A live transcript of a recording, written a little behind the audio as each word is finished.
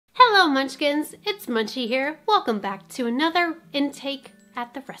Hello Munchkins, it's Munchie here. Welcome back to another intake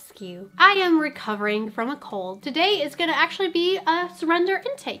at the rescue. I am recovering from a cold. Today is gonna actually be a surrender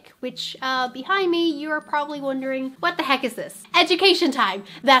intake, which behind me you are probably wondering, what the heck is this? Education time,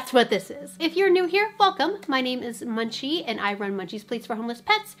 that's what this is. If you're new here, welcome. My name is Munchie and I run Munchie's Plates for Homeless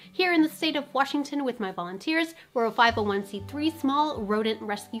Pets here in the state of Washington with my volunteers. We're a 501c3 small rodent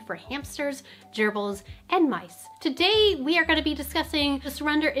rescue for hamsters, gerbils, and mice. Today we are gonna be discussing the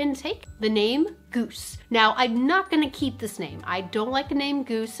surrender intake, the name Goose. Now, I'm not gonna keep this name. I don't like the name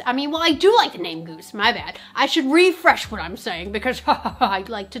Goose. I mean, well, I do like the name Goose, my bad. I should refresh what I'm saying because I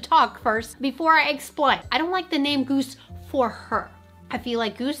like to talk first before I explain. I don't like the name Goose for her. I feel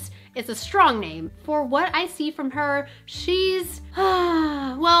like Goose is a strong name. For what I see from her, she's,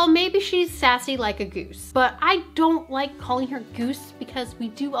 well, maybe she's sassy like a goose, but I don't like calling her Goose because we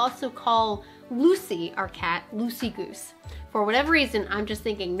do also call Lucy, our cat, Lucy Goose. For whatever reason, I'm just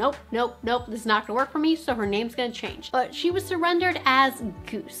thinking, nope, this is not gonna work for me, so her name's gonna change. But she was surrendered as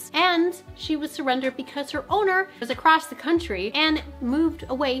Goose. And she was surrendered because her owner was across the country and moved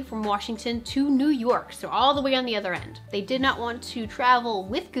away from Washington to New York, so all the way on the other end. They did not want to travel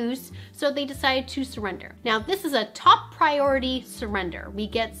with Goose, so they decided to surrender. Now, this is a top priority surrender. We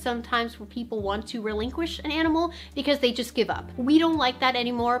get sometimes where people want to relinquish an animal because they just give up. We don't like that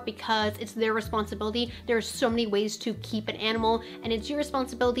anymore because it's their responsibility. There are so many ways to keep an animal, and it's your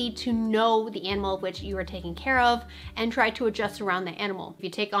responsibility to know the animal of which you are taking care of and try to adjust around the animal. If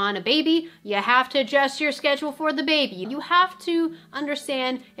you take on a baby, you have to adjust your schedule for the baby. You have to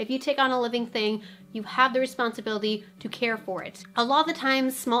understand if you take on a living thing, you have the responsibility to care for it. A lot of the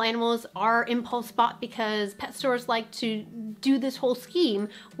times, small animals are impulse bought because pet stores like to do this whole scheme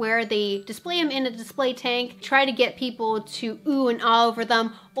where they display them in a display tank, try to get people to ooh and ah over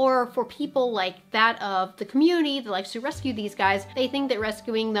them, or for people like that of the community that likes to rescue these guys, they think that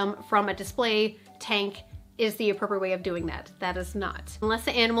rescuing them from a display tank is the appropriate way of doing that. That is not. Unless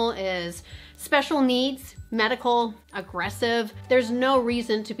the animal is special needs, medical, aggressive, there's no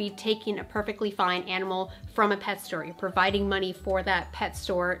reason to be taking a perfectly fine animal from a pet store. You're providing money for that pet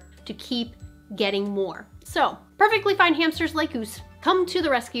store to keep getting more. So, perfectly fine hamsters like Goose come to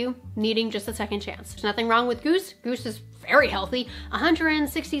the rescue needing just a second chance. There's nothing wrong with Goose. Goose is very healthy,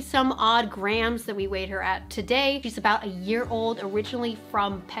 160 some odd grams that we weighed her at today. She's about a year old, originally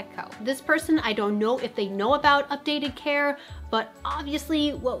from Petco. This person, I don't know if they know about updated care, but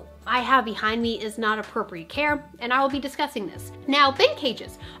obviously what I have behind me is not appropriate care, and I will be discussing this. Now, bin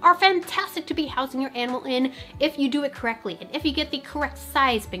cages are fantastic to be housing your animal in if you do it correctly and if you get the correct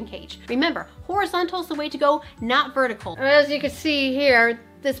size bin cage. Remember, horizontal is the way to go, not vertical. As you can see here,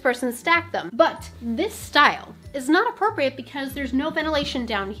 this person stacked them. But this style is not appropriate because there's no ventilation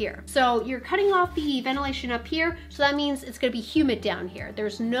down here. So you're cutting off the ventilation up here, so that means it's gonna be humid down here.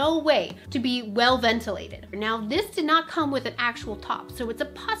 There's no way to be well ventilated. Now, this did not come with an actual top, so it's a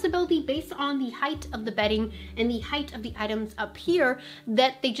possibility based on the height of the bedding and the height of the items up here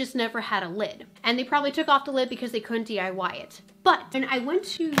that they just never had a lid. And they probably took off the lid because they couldn't DIY it. But when I went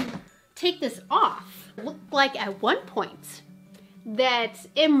to take this off, it looked like at one point that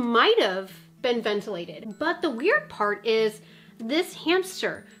it might have been ventilated. But the weird part is this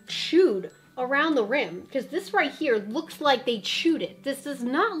hamster chewed around the rim, because this right here looks like they chewed it. This does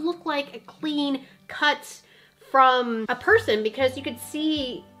not look like a clean cut from a person because you could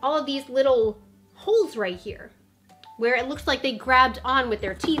see all of these little holes right here where it looks like they grabbed on with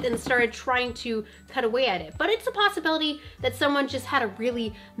their teeth and started trying to cut away at it. But it's a possibility that someone just had a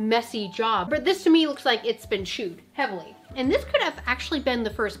really messy job. But this to me looks like it's been chewed heavily. And this could have actually been the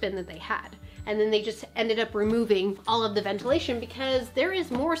first bin that they had. And then they just ended up removing all of the ventilation because there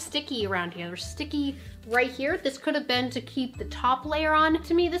is more sticky around here. There's sticky right here. This could have been to keep the top layer on.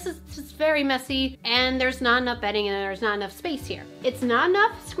 To me, this is just very messy and there's not enough bedding and there's not enough space here. It's not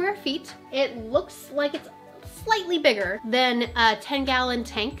enough square feet. It looks like it's slightly bigger than a 10-gallon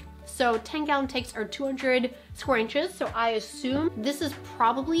tank. So 10-gallon tanks are 200 square inches. So I assume this is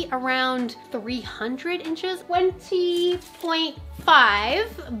probably around 300 inches,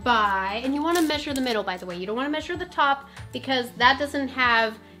 20.5 by, and you want to measure the middle, by the way. You don't want to measure the top because that doesn't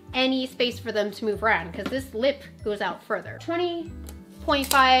have any space for them to move around because this lip goes out further.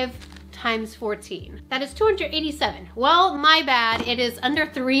 20.5 times 14. That is 287. Well, my bad. It is under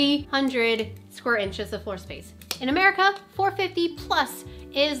 300 square inches of floor space. In America, 450 plus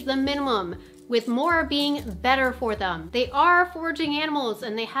is the minimum with more being better for them. They are foraging animals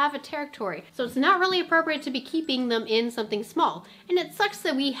and they have a territory, so it's not really appropriate to be keeping them in something small. And it sucks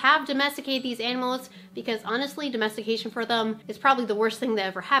that we have domesticated these animals, because honestly, domestication for them is probably the worst thing that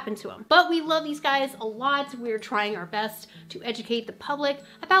ever happened to them. But we love these guys a lot. We're trying our best to educate the public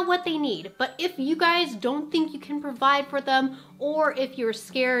about what they need. But if you guys don't think you can provide for them, or if you're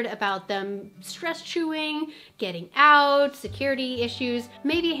scared about them stress chewing, getting out, security issues,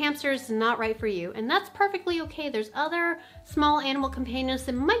 maybe a hamster is not right for you. And that's perfectly okay. There's other small animal companions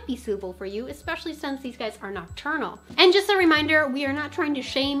that might be suitable for you, especially since these guys are nocturnal. And just a reminder, we are not trying to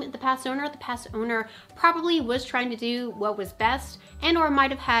shame the past owner. The past owner probably was trying to do what was best and or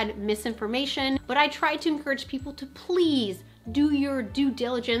might have had misinformation, but I try to encourage people to please do your due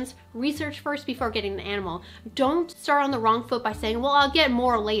diligence, research first before getting an animal. Don't start on the wrong foot by saying, well, I'll get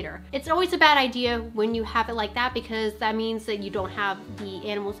more later. It's always a bad idea when you have it like that, because that means that you don't have the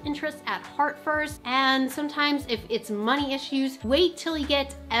animal's interests at heart first. And sometimes if it's money issues, wait till you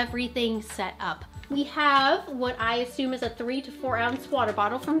get everything set up. We have what I assume is a 3 to 4 ounce water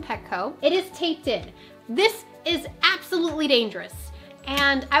bottle from Petco. It is taped in. This is absolutely dangerous.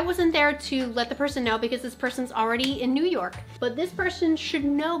 And I wasn't there to let the person know because this person's already in New York, but this person should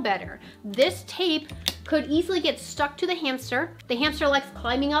know better. This tape could easily get stuck to the hamster. The hamster likes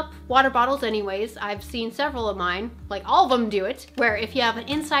climbing up water bottles anyways. I've seen several of mine, like all of them do it, where if you have an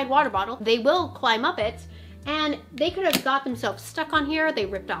inside water bottle, they will climb up it, and they could have got themselves stuck on here. They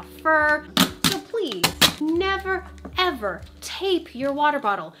ripped off fur. So please, never ever tape your water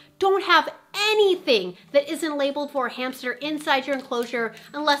bottle. Don't have anything that isn't labeled for a hamster inside your enclosure,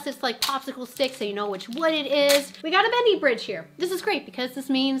 unless it's like popsicle sticks so you know which wood it is. We got a bendy bridge here. This is great because this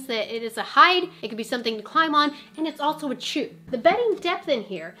means that it is a hide, it could be something to climb on, and it's also a chew. The bedding depth in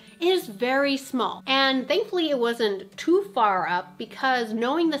here is very small, and thankfully it wasn't too far up, because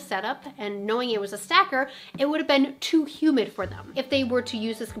knowing the setup and knowing it was a stacker, it would have been too humid for them if they were to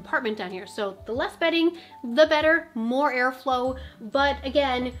use this compartment down here. So the less bedding, the better, more airflow. But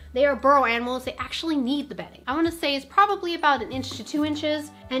again, they are burrow animals, they actually need the bedding. I want to say it's probably about 1 inch to 2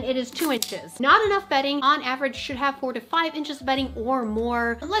 inches, and it is 2 inches. Not enough bedding. On average should have 4 to 5 inches of bedding or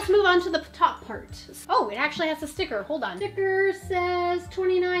more. Let's move on to the top part. Oh, it actually has a sticker. Hold on. Sticker says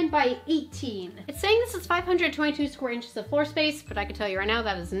 29 by 18. It's saying this is 522 square inches of floor space, but I can tell you right now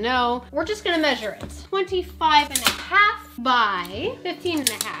that is no. We're just gonna measure it. 25.5 by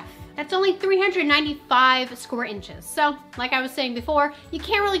 15.5. That's only 395 square inches. So, like I was saying before, you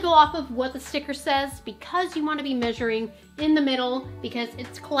can't really go off of what the sticker says, because you want to be measuring in the middle, because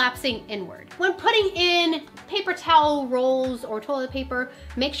it's collapsing inward. When putting in paper towel rolls or toilet paper,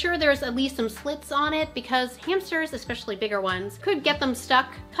 make sure there's at least some slits on it, because hamsters, especially bigger ones, could get them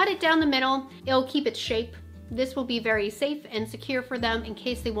stuck. Cut it down the middle, it'll keep its shape. This will be very safe and secure for them in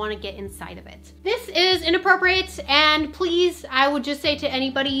case they want to get inside of it. This is inappropriate, and please, I would just say to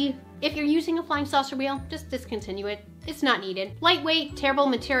anybody, if you're using a flying saucer wheel, just discontinue it. It's not needed. Lightweight, terrible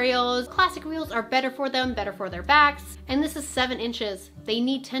materials. Classic wheels are better for them, better for their backs. And this is 7 inches. They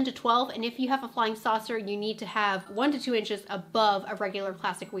need 10 to 12, and if you have a flying saucer, you need to have 1 to 2 inches above a regular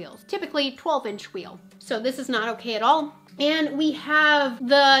classic wheels. Typically 12-inch wheel. So this is not okay at all. And we have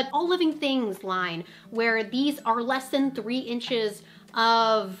the All Living Things line, where these are less than 3 inches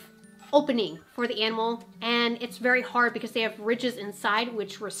of opening for the animal, and it's very hard because they have ridges inside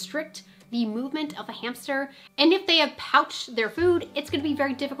which restrict the movement of a hamster. And if they have pouched their food, it's going to be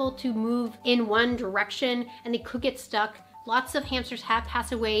very difficult to move in one direction, and they could get stuck. Lots of hamsters have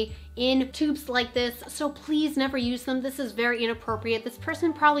passed away in tubes like this, so please never use them. This is very inappropriate. This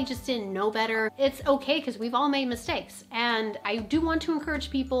person probably just didn't know better. It's okay, because we've all made mistakes. And I do want to encourage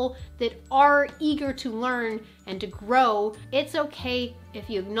people that are eager to learn and to grow. It's okay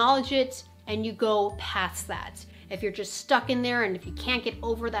if you acknowledge it and you go past that. If you're just stuck in there and if you can't get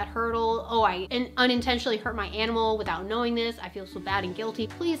over that hurdle, oh, I unintentionally hurt my animal without knowing this, I feel so bad and guilty.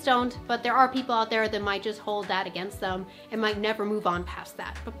 Please don't, but there are people out there that might just hold that against them and might never move on past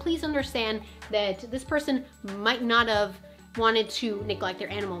that. But please understand that this person might not have wanted to neglect their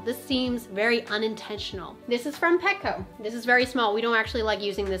animal. This seems very unintentional. This is from Petco. This is very small. We don't actually like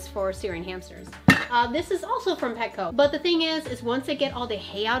using this for Syrian hamsters. This is also from Petco. But the thing is once they get all the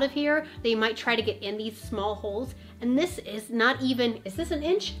hay out of here, they might try to get in these small holes. And this is not even, is this an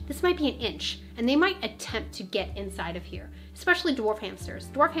inch? This might be an inch. And they might attempt to get inside of here, especially dwarf hamsters.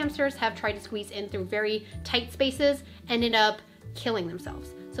 Dwarf hamsters have tried to squeeze in through very tight spaces, ended up killing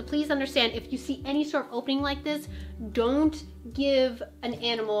themselves. So please understand, if you see any sort of opening like this, don't give an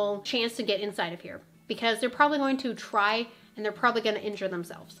animal a chance to get inside of here, because they're probably going to try and they're probably going to injure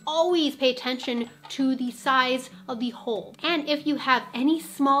themselves. Always pay attention to the size of the hole. And if you have any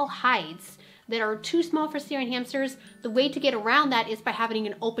small hides that are too small for Syrian hamsters, the way to get around that is by having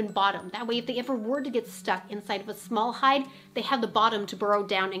an open bottom. That way, if they ever were to get stuck inside of a small hide, they have the bottom to burrow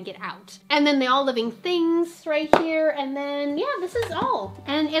down and get out. And then the all living things right here, and then yeah, this is all.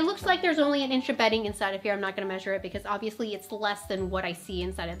 And it looks like there's only an inch of bedding inside of here. I'm not gonna measure it because obviously it's less than what I see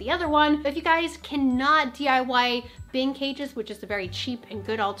inside of the other one. If you guys cannot DIY bin cages, which is a very cheap and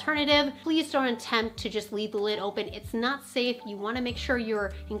good alternative, please don't attempt to just leave the lid open. It's not safe. You want to make sure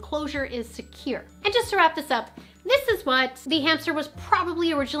your enclosure is secure. And just to wrap this up, this is what the hamster was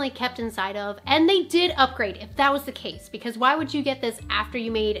probably originally kept inside of, and they did upgrade if that was the case, because why would you get this after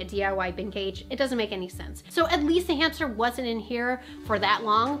you made a DIY bin cage? It doesn't make any sense. So at least the hamster wasn't in here for that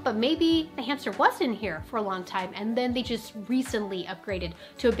long, but maybe the hamster was in here for a long time and then they just recently upgraded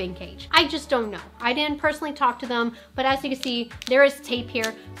to a bin cage. I just don't know. I didn't personally talk to them, but as you can see, there is tape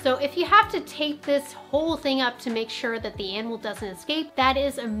here. So if you have to tape this whole thing up to make sure that the animal doesn't escape, that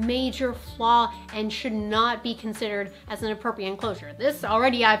is a major flaw and should not be considered as an appropriate enclosure. This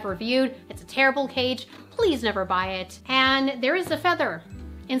already I've reviewed. It's a terrible cage. Please never buy it. And there is a feather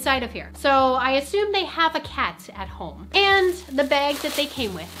inside of here. So I assume they have a cat at home. And the bag that they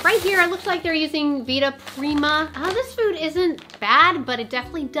came with. Right here, it looks like they're using Vita Prima. This food isn't bad, but it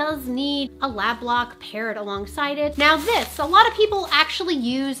definitely does need a lab block paired alongside it. Now this, a lot of people actually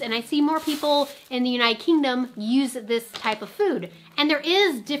use, and I see more people in the United Kingdom use this type of food. And there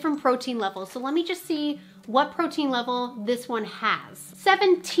is different protein levels. So let me just see what protein level this one has.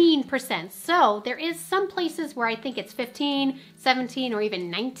 17%. So there is some places where I think it's 15, 17, or even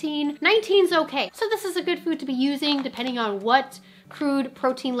 19. 19's okay. So this is a good food to be using depending on what crude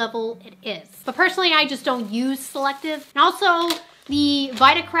protein level it is. But personally, I just don't use selective. And also, the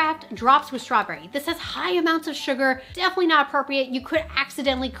VitaCraft drops with strawberry. This has high amounts of sugar, definitely not appropriate. You could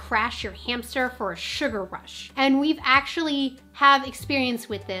accidentally crash your hamster for a sugar rush. And we've actually have experience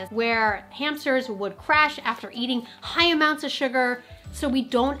with this where hamsters would crash after eating high amounts of sugar. So we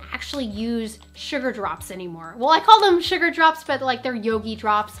don't actually use sugar drops anymore. Well, I call them sugar drops, but like they're yogi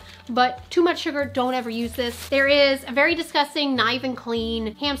drops. But too much sugar, don't ever use this. There is a very disgusting, not even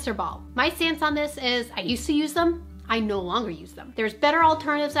clean hamster ball. My stance on this is I used to use them. I no longer use them. There's better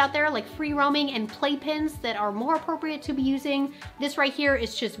alternatives out there like free roaming and playpens that are more appropriate to be using. This right here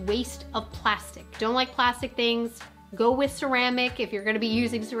is just waste of plastic. Don't like plastic things. Go with ceramic if you're gonna be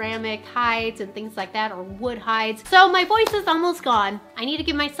using ceramic hides and things like that, or wood hides. So my voice is almost gone. I need to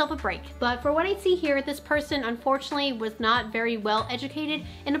give myself a break. But for what I see here, this person unfortunately was not very well educated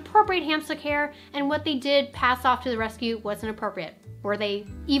in appropriate hamster care, and what they did pass off to the rescue wasn't appropriate. Were they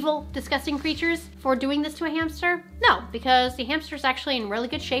evil, disgusting creatures for doing this to a hamster? No, because the hamster's actually in really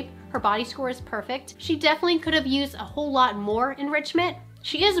good shape. Her body score is perfect. She definitely could have used a whole lot more enrichment.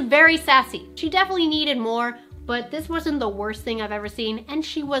 She is very sassy. She definitely needed more, but this wasn't the worst thing I've ever seen, and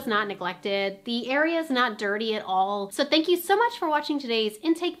she was not neglected. The area is not dirty at all. So thank you so much for watching today's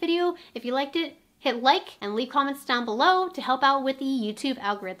intake video. If you liked it, hit like and leave comments down below to help out with the YouTube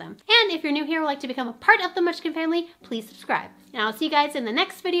algorithm. And if you're new here and would like to become a part of the Munchkin family, please subscribe. And I'll see you guys in the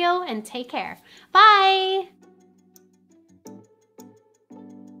next video, and take care. Bye!